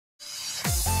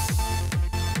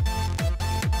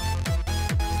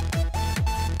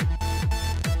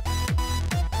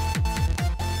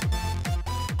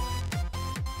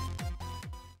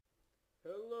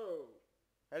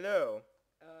Hello.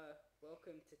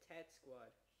 Welcome to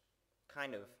TADSquad.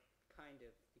 Kind of. Kind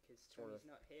of, because Sort Tony's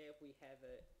of. not here. We have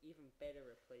a even better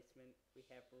replacement. We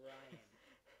have Ryan.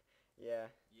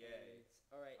 Yeah. Yay.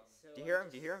 Alright, so Do you hear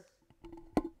him? Do you hear him?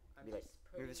 I'm Be like,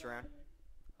 just move this putting around. on-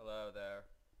 Hello there.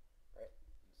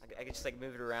 I could just like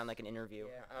move it around like an interview.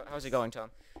 Yeah, How's it going,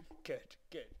 Tom? Good,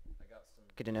 good. I got some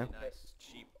Good to know. really nice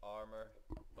cheap armor,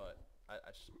 but I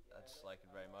just like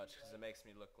it very much because it makes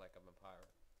me look like I'm a pirate.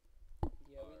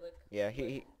 Yeah, we look. Yeah,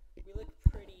 we look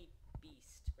pretty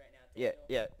beast right now. Yeah,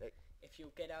 Daniel. yeah. If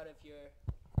you'll get out of your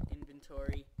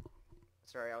inventory,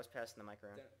 Sorry, I was passing the mic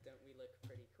around. don't we look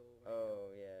pretty cool? Right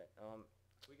Oh yeah.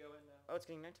 We go in now. Oh, it's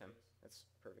getting nighttime. That's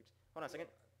perfect. Hold on a second.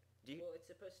 Do you? Well,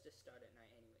 it's supposed to start at night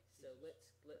anyway. So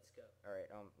let's go. All right.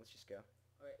 Let's just go.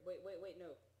 All right. Wait.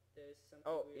 No. There's something.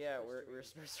 Oh we yeah, supposed to we're read.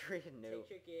 supposed to read a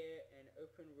note. Take your gear and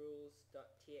open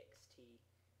rules.txt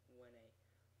 1A.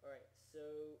 Alright,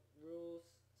 so rules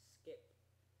skip.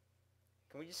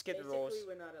 Can we just skip the Basically, rules?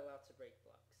 we're not allowed to break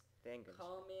blocks. Thank goodness.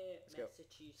 Calmere, Let's go.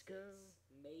 Massachusetts,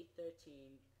 May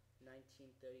 13,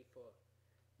 1934.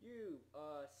 You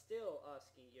are still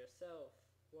asking yourself,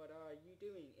 what are you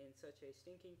doing in such a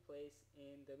stinking place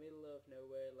in the middle of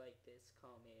nowhere like this,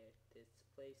 Calmere? This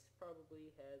place probably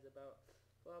has about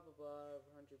blah blah blah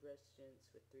 100 residents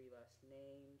with 3 last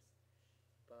names.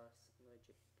 Bus,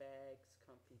 emergent bags,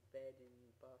 comfy bed in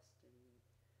Boston.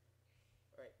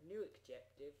 Alright, new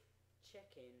objective.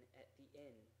 Check in at the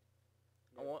inn.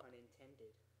 No pun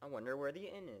intended. I wonder where the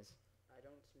inn is. I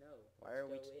don't know. Why are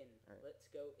we Let's go in. Alright. Let's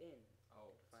go in.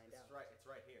 Oh, and find it's out. right. It's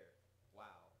right here.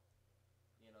 Wow.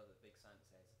 You know the big sign that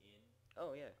says "in."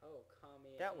 Oh yeah. Oh,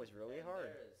 Calmere. That was really And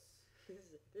hard.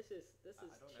 This is I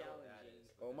don't know what that challenging.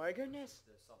 is, but Oh my goodness.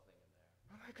 There's something in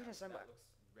there. Oh my goodness. That looks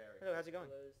very. Hello, how's it going?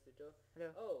 Close the door. Hello.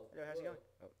 Oh. Hello, how's it whoa. going?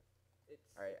 Oh. It's.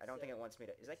 All right. I don't think it's it wants me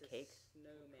to. Is that a cake?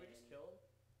 Snowman. Can we just kill him?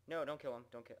 No, don't kill him.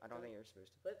 Don't kill. I don't think you're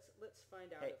supposed to. Let's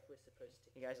find out Hey. if we're supposed to.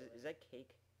 Hey guys, kill is him. that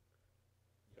cake?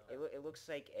 No. It looks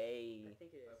like I a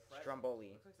think it is. present.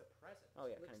 stromboli. Looks like a present. Oh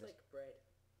yeah, Looks kind of like bread.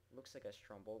 looks like a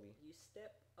stromboli. You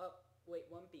step up. Wait,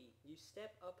 1B. You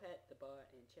step up at the bar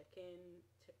and check in.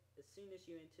 As soon as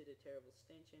you enter the terrible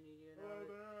stench into your nose,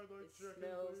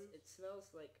 it smells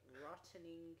like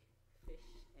rottening fish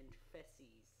and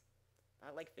feces. I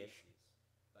like fish.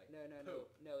 Feces. Like No.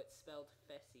 It's spelled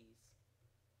feces.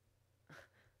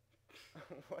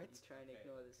 What? You try and Okay.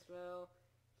 ignore the smell.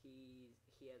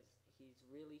 He's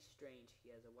really strange.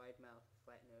 He has a wide mouth,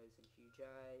 flat nose, and huge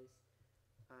eyes.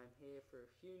 I'm here for a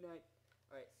few nights.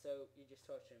 Alright, so you just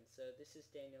talk to him. So this is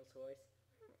Daniel's voice.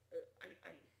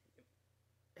 Okay.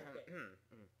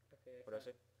 Okay. What did I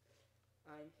say?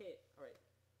 I'm here. Alright.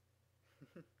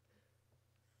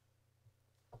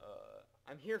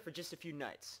 I'm here for just a few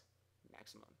nights,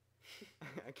 maximum.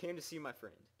 I came to see my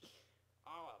friend.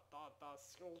 Oh, the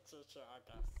school teacher, I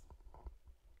guess.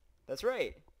 That's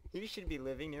right. He should be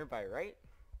living nearby, right?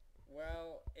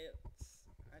 Well,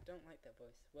 I don't like that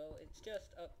voice. Well, it's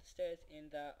just up the stairs in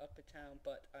the upper town,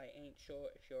 but I ain't sure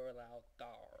if you're allowed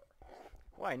there.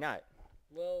 Why not?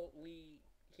 Well, we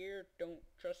here don't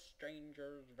trust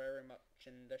strangers very much,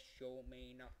 and the show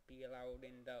may not be allowed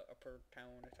in the upper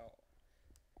town at all.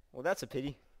 Well, that's a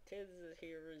pity.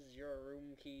 Here is your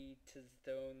room key. 'Tis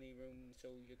the only room, so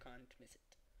you can't miss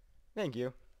it. Thank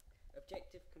you.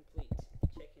 Objective complete.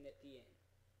 Check in at the inn.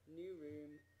 New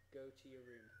room. Go to your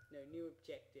room. No, new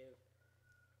objective.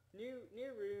 New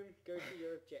room. Go to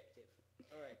your objective.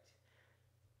 All right.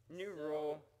 New So,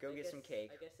 rule. Go I get some guess-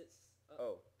 cake. I guess it's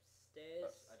Oh.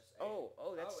 upstairs. I just ate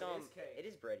Oh, that's it is cake. It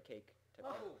is bread cake. it.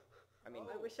 Oh. I mean,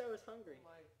 I wish I was hungry. Oh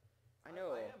my. I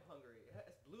know. I am hungry.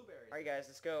 It's blueberries. All right, guys,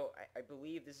 let's go. I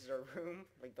believe this is our room,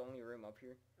 like the only room up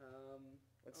here.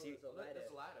 Let's see. There's a Look, ladder. there's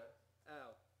a ladder.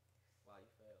 Oh, Wow, you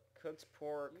failed. Cooked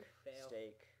pork, you fail.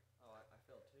 steak. Oh, I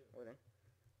failed too. What then?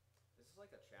 Is this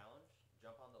like a challenge?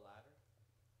 Jump on the ladder?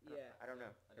 Yeah. I don't know.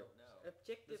 I don't know.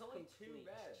 Objective There's only complete. 2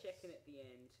 beds. Check in at the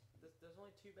end. There's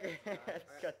only 2 beds, guys.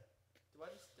 It's got- Do I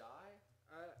just die?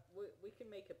 We can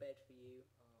make a bed for you.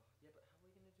 Oh, yeah, but how are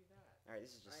we gonna do that? All right,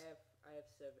 this is just. I have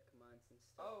server commands and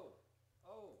stuff.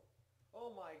 Oh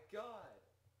my God!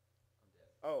 I'm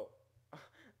dead. Oh.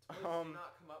 Please do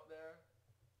not come up there.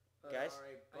 Guys? There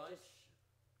are a I bunch just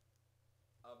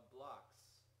of blocks.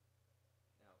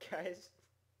 Now, Guys.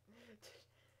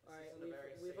 Alright, isn't a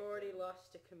very we've safe already room.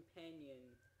 lost a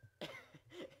companion.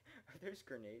 There's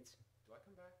grenades. do I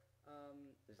come back?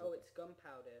 There's Oh, nothing. it's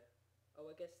gunpowder. Oh,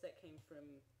 I guess that came from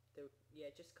the.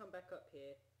 Yeah, just come back up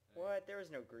here. What? There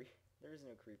is no creeper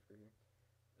here.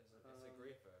 It's a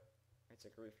griefer. It's a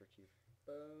griefer cube.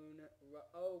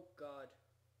 Oh God,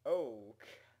 Oh,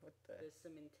 what the? there's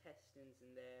some intestines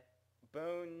in there.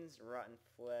 bones, rotten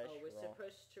flesh, Oh, we're raw.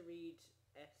 supposed to read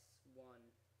S1.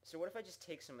 So what if I just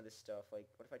take some of this stuff? Like,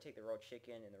 what if I take the raw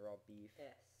chicken and the raw beef?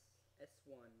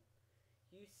 S1.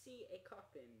 You see a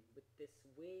coffin with this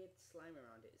weird slime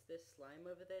around it. Is there slime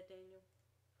over there, Daniel?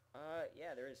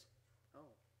 Yeah, there is. Oh.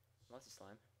 Lots of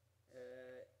slime.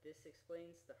 This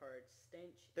explains the hard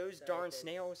stench. Those Inside darn there's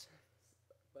snails.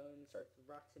 Bones Sorry. of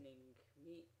rottening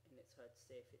meat, and it's hard to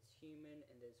say if it's human,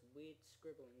 and there's weird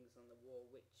scribblings on the wall,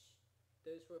 which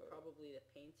those were probably the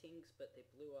paintings, but they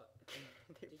blew up.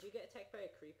 Did you get attacked by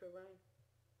a creeper, Ryan?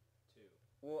 2.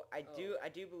 Well, I do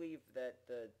believe that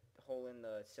the hole in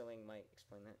the ceiling might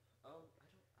explain that. I don't think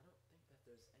that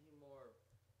there's any more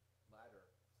ladder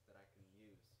that I can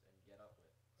use and get up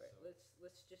with. Right, So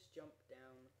let's just jump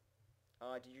down.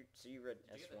 So you read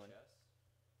did you get S1? the chest?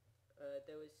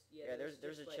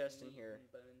 There's a just, chest in meat here. and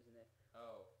bones in there.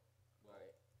 Oh, well.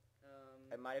 Alright.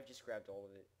 I might have just grabbed all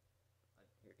of it.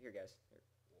 Here guys.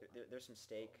 There's some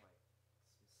steak. Oh my,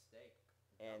 some steak.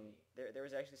 And Yummy. there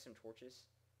was actually some torches.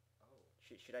 Oh.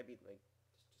 Should I be like?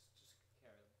 Just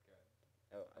carry them.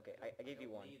 Oh, okay. I gave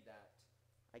you one. Need that.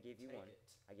 I gave you Take one. It.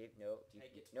 I gave no.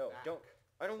 Take it no. back. Don't.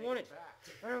 I don't Take want it. Back.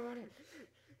 I don't want it.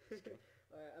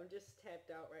 Alright, I'm just tapped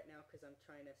out right now because I'm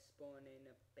trying to spawn in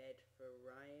a bed for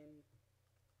Ryan.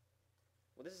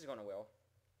 Well, this is going well.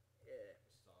 Yeah,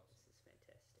 This is awesome. this is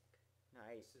fantastic.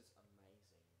 Nice. This is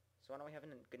amazing. So why don't we have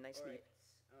a good night's sleep?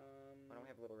 Alright, Why don't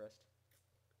we have a little rest?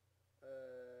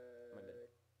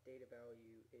 data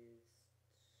value is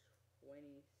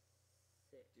 26.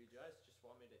 Do you guys just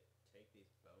want me to take these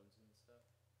bones and stuff?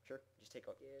 Sure. Just take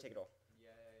it all.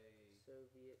 Yay.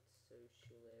 Soviet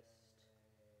Socialist.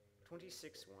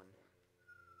 26 one.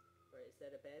 Right, is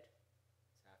that a bed?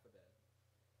 It's half a bed.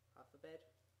 Half a bed?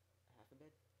 Half a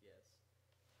bed? Yes.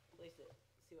 Place it.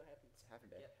 See what happens. It's half a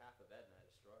I bed. get half a bed and I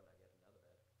destroy it and I get another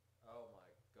bed. Oh my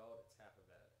god, it's half a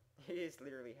bed. It is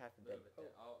literally half a bed.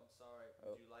 Oh, I'm sorry.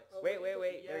 Oh. Would you like Oh, some?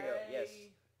 Wait. There you go. Yes.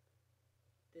 Yay!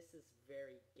 This is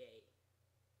very gay.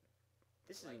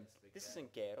 This Like isn't. this big This bed. isn't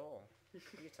gay at all.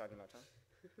 What are you talking about, Tom?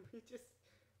 We just...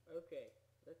 Okay,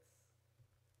 let's...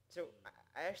 So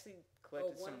I actually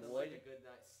collected some It's wood. like a good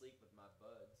night's sleep with my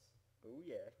buds. Oh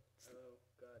yeah. Oh,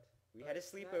 God. We had a Can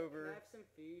I sleepover. have some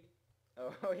food?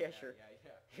 Oh yeah, sure.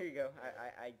 Yeah. Here you go.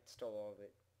 I stole all of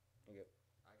it. Here you go.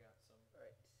 I got some.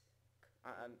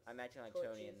 Alright. I'm acting like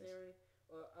Torches Tony in this. there?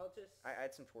 Well, I'll just... I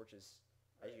had some torches,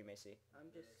 as you may see.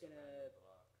 I'm just There's a gonna random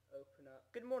block. open up...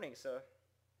 Good morning, sir.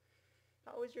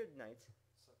 How was your night?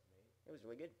 What's up, mate? It was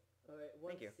really good. Alright,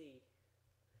 Thank you. 1C.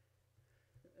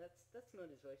 That's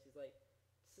not his voice. He's like,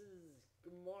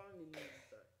 good morning,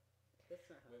 sir. That's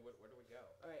not how. Wait, where do we go?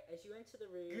 Alright, as you enter the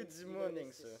room, Good you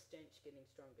morning, notice sir. the stench getting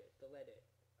stronger. The letter.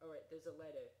 Alright, there's a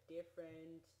letter. Dear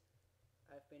friend,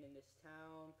 I've been in this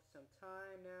town for some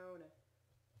time now, and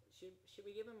should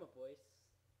we give him a voice?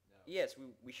 No. Yes,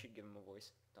 we should give him a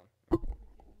voice. Tom.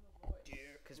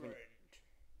 Dear 'Cause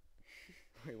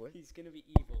Wait, what? He's gonna be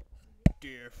evil.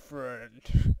 Dear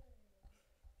friend,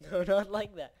 No, not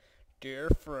like that. dear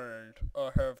friend,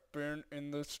 I have been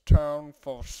in this town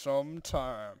for some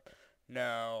time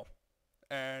now,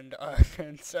 and I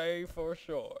can say for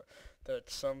sure that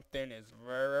something is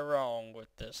very wrong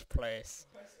with this place.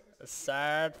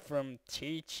 Aside from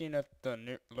teaching at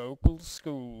the local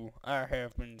school, I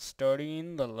have been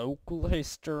studying the local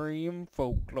history and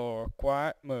folklore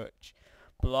quite much.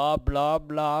 Blah blah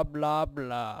blah blah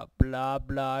blah blah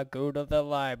blah, go to the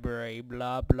library,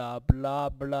 blah blah blah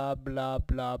blah blah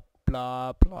blah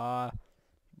blah blah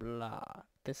blah.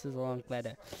 This is a long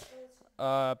letter.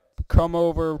 Come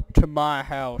over to my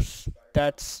house.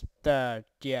 That's that,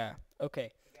 yeah.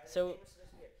 Okay, so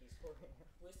we're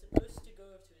supposed to go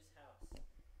to his house.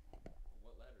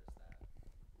 What letter is that?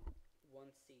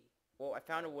 1C. Well, I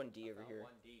found a 1D over Oh, here.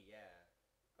 1D, yeah.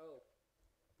 Oh,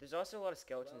 There's also a lot of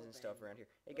skeletons Well and stuff then. around here.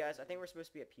 Hey guys, I think we're supposed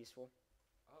to be at peaceful.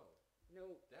 Oh,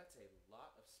 no, that's a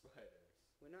lot of spiders.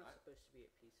 we're not I- supposed to be at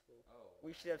peaceful. Oh.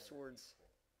 We should have man, swords. people.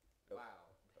 Oh.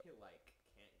 Wow, they like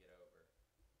can't get over. Like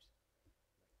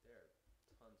there are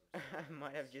tons of I spiders.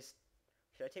 might have just.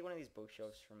 Should I take one of these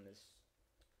bookshelves from this?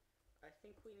 I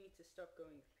think we need to stop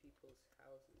going to people's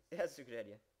houses. That's a good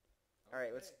idea. All right,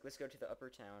 Okay. let's go to the upper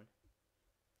town.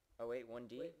 Oh wait,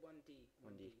 1D. Wait, 1D.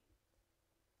 1D.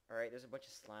 All right, there's a bunch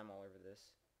of slime all over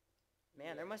this.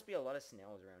 Man, there must be a lot of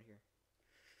snails around here.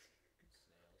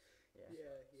 Snails.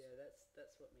 Yeah. Yeah,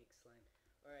 that's what makes slime.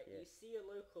 Alright, Yeah. you see a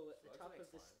local at the Slugs top make of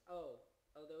this... slime.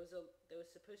 Oh, there was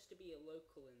supposed to be a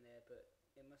local in there, but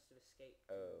it must have escaped.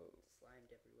 Oh. And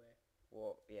slimed everywhere.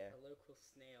 Well, yeah. A local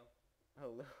snail.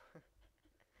 Oh,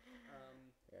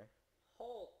 Um, Yeah.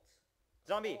 Halt!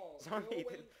 Zombie! Oh, Zombie! you're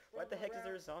waiting What the from heck is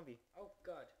there a around- zombie? Oh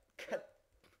God. God.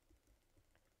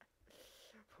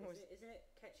 What was- Isn't it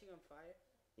catching on fire?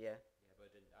 Yeah. Yeah, but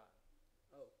it didn't die.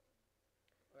 Oh.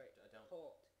 Alright, I don't.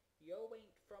 halt. You ain't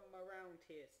from around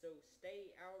here, so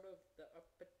stay out of the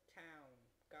upper town.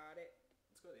 Got it?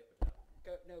 Let's go to the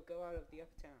upper town. Go out of the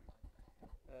upper town.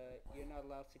 You're not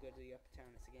allowed to go to the upper town.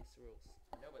 It's against the rules.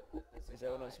 No, but there's a Is that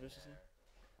what I'm guy in supposed to say? there.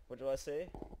 What do I say?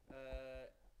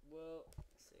 Well,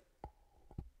 let's see.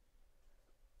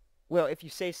 Well, if you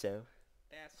say so.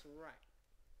 That's right.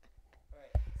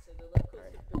 Alright, so the locals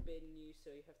Alright. have forbidden you,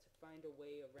 so you have to find a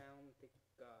way around the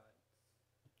guards.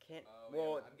 Can't. Oh,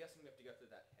 Well, yeah, I'm guessing we have to go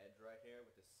through that hedge right here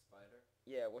with this spider.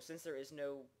 yeah. Well, since there is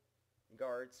no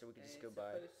guard, so we can And just go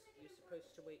by. You're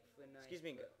supposed to wait for night. Excuse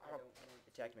me. but I don't want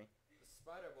Attacked to. me. The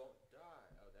spider won't die.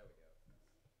 Oh, there we go.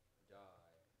 Die.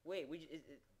 Wait.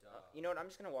 Die. You know what?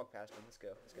 I'm just gonna walk past him. Let's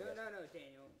go. Let's go. No, guys. no,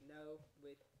 Daniel. No, we're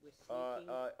sneaking.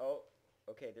 Oh.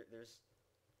 Okay.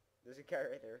 There's a guy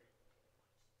right there.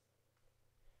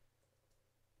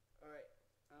 Alright,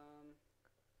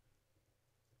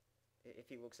 If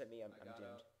he looks at me, I'm got doomed.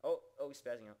 out. Oh, he's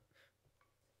spazzing out.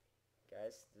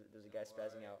 Guys, there's a guy Don't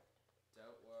spazzing worry. out.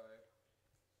 Don't worry.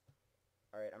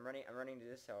 All right, I'm running to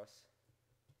this house.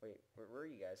 Wait, where are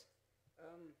you guys? We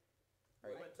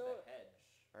Alright. went to the hedge.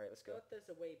 All right, let's go. thought there's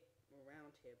a way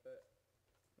around here, but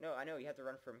No, I know you have to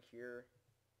run from here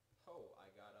Oh, I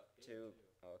got up here to. too.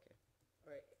 Oh, okay.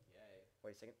 alright, Yay.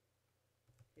 Wait a second.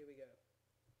 here we go.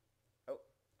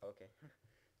 Okay.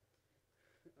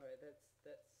 Alright, that's.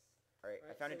 All right, I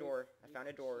Right, found a so door. I we've found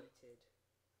a door. cheated.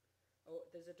 Oh,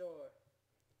 there's a door.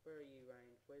 Where are you,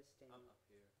 Ryan? Where's I'm Daniel? up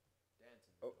here. Dan's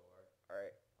in the Oh. door. All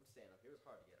right. I'm staying up here. It was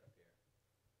hard to get up here.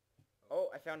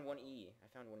 Oh, I found 1E. I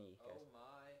found 1E, Oh guys.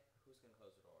 my. Who's gonna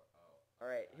close the door? Oh. All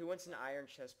right, who wants an iron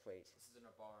chest plate? This is in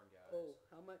a barn, guys. Oh,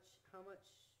 how much? Oh, How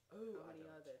I many don't.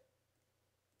 are there?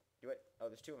 Do it. Oh,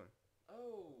 there's 2 of them.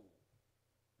 Oh.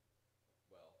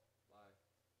 Well, lie.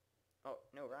 Oh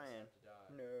no, I just Ryan. have to die.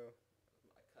 No.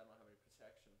 I kind of don't have any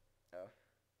protection.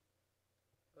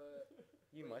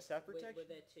 You Wait, must have wait, protection. were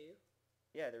there two?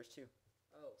 Yeah, there's 2.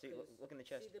 Oh, See, 'cause- look in the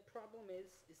chest. See, the problem is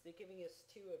they're giving us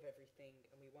 2 of everything,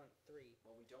 and we want 3.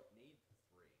 Well, we don't need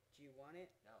 3. Do you want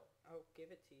it? No. I'll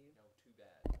give it to you. No, too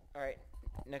bad. All right,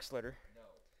 next letter.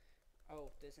 No.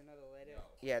 Oh, there's another letter. No.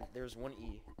 Yeah, there's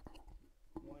 1E.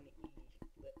 1E.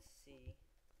 Let's see.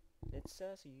 It's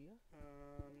sassy.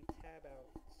 Tab out.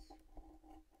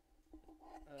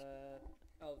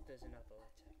 Oh, there's another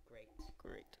letter. Great.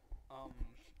 Great.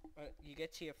 You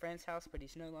get to your friend's house, but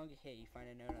he's no longer here. You find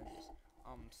a note on this.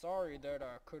 I'm sorry that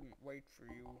I couldn't wait for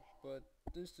you, but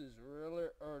this is really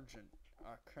urgent.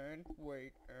 I can't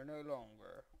wait any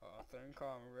longer. I think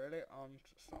I'm really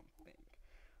onto something.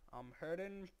 I'm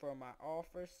heading for my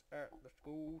office at the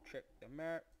school. Check the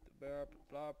map. Blah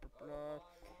blah blah blah blah.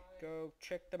 Go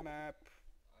check the map.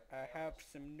 I have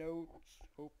some notes.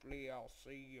 Hopefully I'll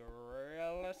see you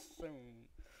really soon.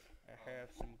 I have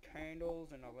some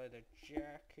candles and a leather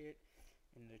jacket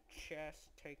in the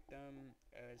chest. Take them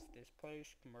as this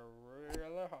place can be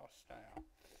really hostile.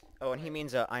 Oh, and he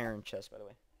means iron chest, by the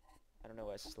way. I don't know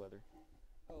why it's just leather.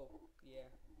 Oh, yeah.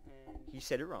 And He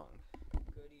said it wrong.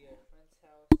 go to your friend's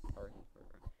house. Or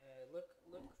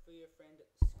Look for your friend at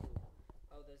the school.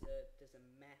 Oh, there's a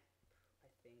map, I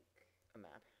think. a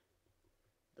map.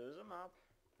 There's a map.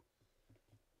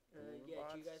 Yeah.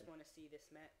 Do you guys want to see this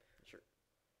map? Sure.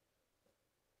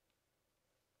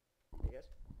 Hey guys.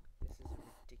 This is a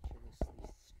ridiculously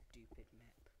stupid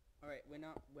map. All right, we're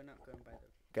not going by the.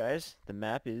 Guys, the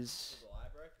map This is is the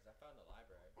library? Because I found the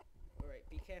library. All right,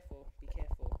 be careful. Be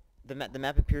careful. the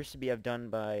map appears to be done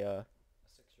by A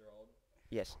 6-year-old.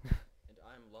 yes, And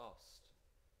I'm lost.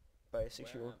 by a Where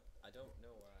 6-year-old. I don't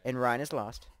know where I am. And Ryan is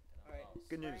lost. And I'm Alright, lost.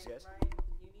 Good news, guys. Ryan,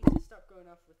 you need to stop going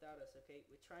off without us, okay?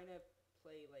 We're trying to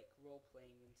play like role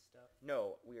playing and stuff.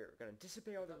 No, we are gonna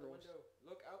disobey all Look the out the rules. window.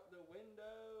 Look out the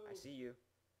window. I see you.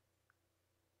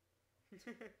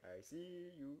 I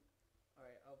see you. All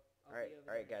right, I'll Alright, be over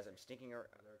alright, there. guys. I'm sneaking around.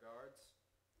 Are there guards?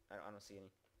 I don't see any.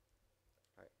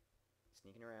 Alright,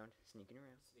 sneaking around. Sneaking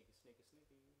around. Sneaky, sneaky,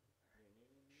 sneaky.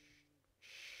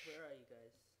 Where are you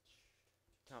guys?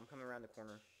 Tom, come around the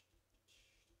corner.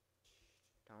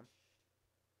 Tom,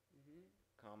 Mhm.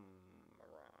 come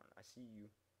around. I see you.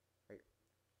 Right.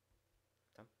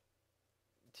 Tom.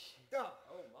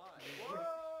 Oh my.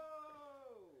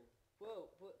 Whoa! Whoa!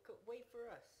 Wait for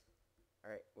us.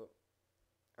 Alright, well.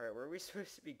 Alright, where are we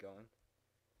supposed to be going?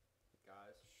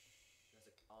 Guys, there's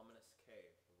an ominous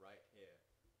cave right here.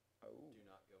 Oh. Do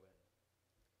not go in.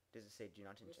 Does it say do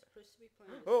not We're enter? supposed to be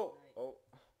playing this Oh! tonight. Oh!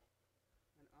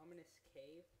 An ominous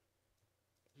cave.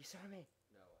 He saw me!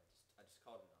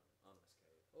 called an anonymous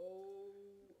cave. Oh.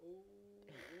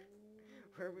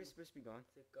 Where are we supposed to be going?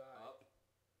 The guy. Up.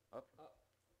 Up? Up.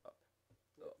 Up.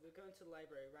 We're going to the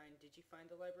library. Ryan, did you find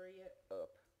the library yet?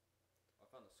 Up. I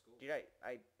found the school. Dude,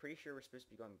 I'm pretty sure we're supposed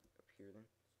to be going up here then.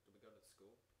 Did we go to the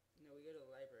school? No, we go to the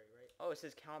library, right? Oh, it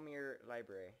says Calmere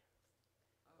Library.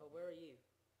 Oh, where are you?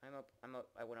 I'm up.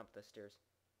 I went up the stairs.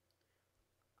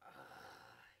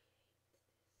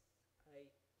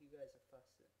 You guys are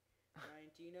fussing.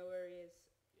 Ryan, do you know where he is?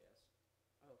 Yes.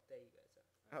 Oh, there you guys are.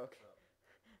 Oh, okay.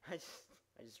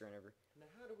 I just ran over. Now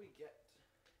how do we get?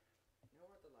 Now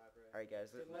we're at the library. Alright, guys.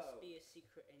 There must be a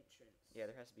secret entrance. Yeah,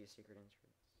 there has to be a secret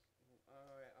entrance.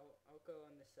 Alright, I'll go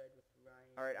on this side with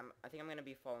Ryan. Alright, I think I'm gonna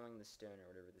be following the stone or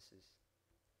whatever this is.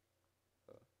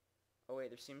 Oh wait,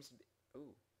 there seems to be.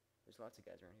 Ooh, there's lots of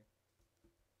guys around here.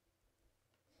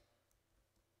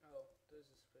 Oh, those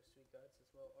are supposed to be guards as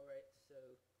well. Alright,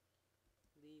 so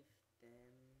leave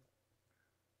them.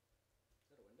 Is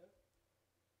that a window?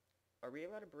 Are we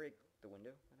allowed to break the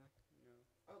window? By the way? No.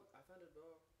 Oh, I found a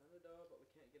door. Found a door, but we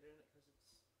can't get in it because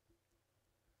it's.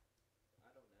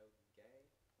 I don't know, gay.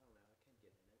 I don't know. I can't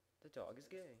get in it. The dog is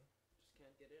gay. Just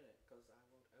can't get in it because I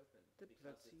won't open The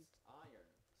because bloodseed. it's iron.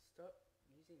 Stop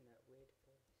using that weird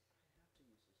voice. I have to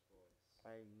use this voice.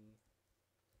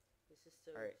 This is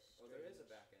so Alright. Oh, there is a strange.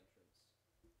 back entrance.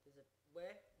 There's a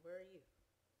where are you?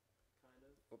 Kind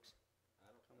of. Oops.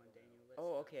 I don't. Come I on, don't Daniel. know. Let's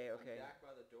Oh, go. okay, okay. I'm back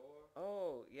by the door.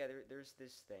 Oh, yeah. There's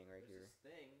this thing right There's here. this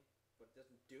thing, but it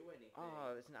doesn't do anything.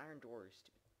 Oh, it's an iron door.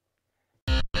 Stupid